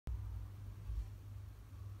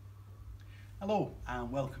Hello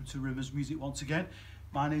and welcome to Rimmer's Music once again.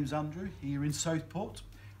 My name's Andrew here in Southport,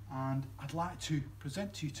 and I'd like to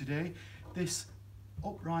present to you today this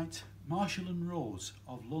upright Marshall & Rose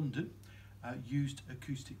of London used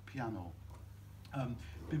acoustic piano.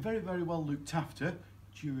 Been very well looked after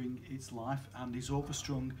during its life and is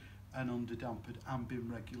overstrung and under dampered and been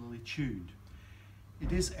regularly tuned.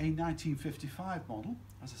 It is a 1955 model,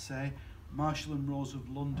 as I say, Marshall & Rose of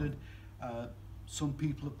London. Some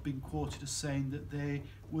people have been quoted as saying that they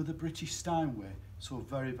were the British Steinway, so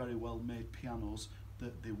very well made pianos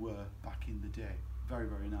that they were back in the day.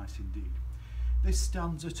 Very nice indeed. This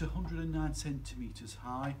stands at 109 centimetres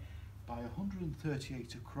high by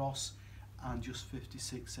 138 across and just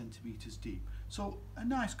 56 centimetres deep. So a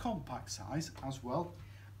nice compact size as well,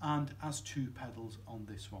 and has two pedals on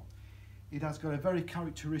this one. It has got a very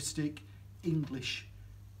characteristic English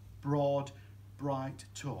broad bright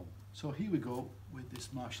tone. So here we go with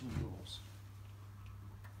this Marshall & Rose.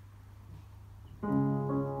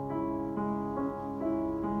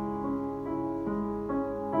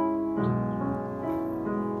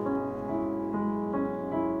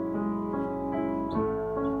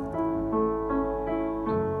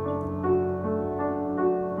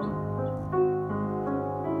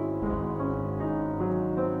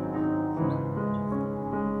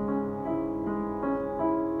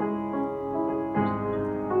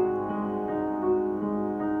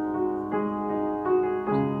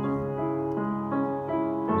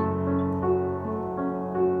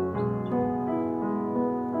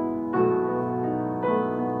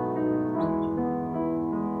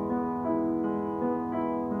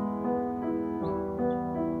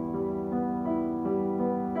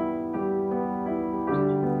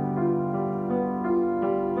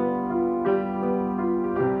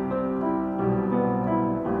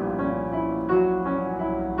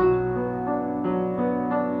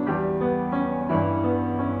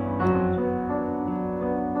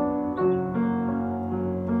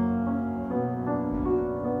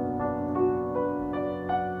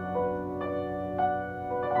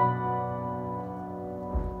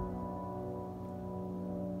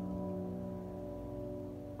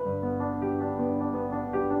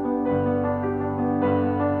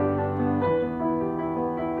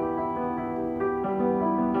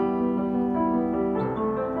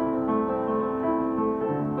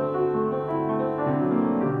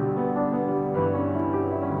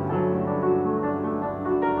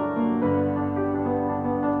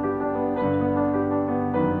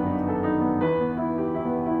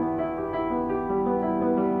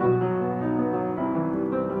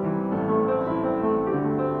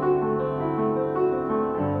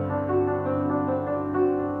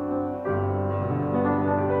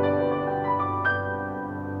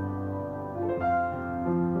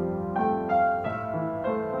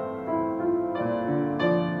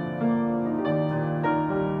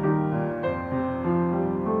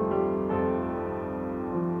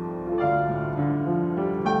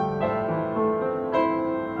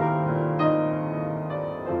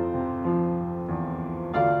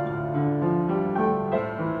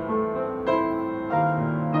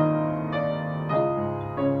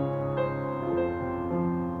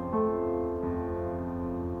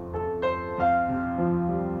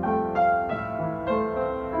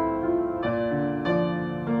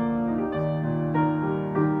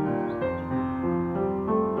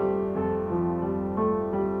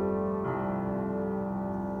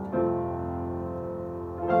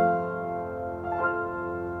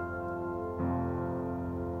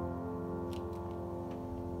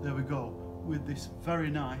 There we go with this very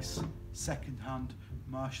nice second-hand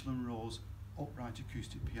Marshall & Rose upright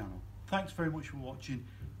acoustic piano. Thanks very much for watching.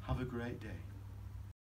 Have a great day.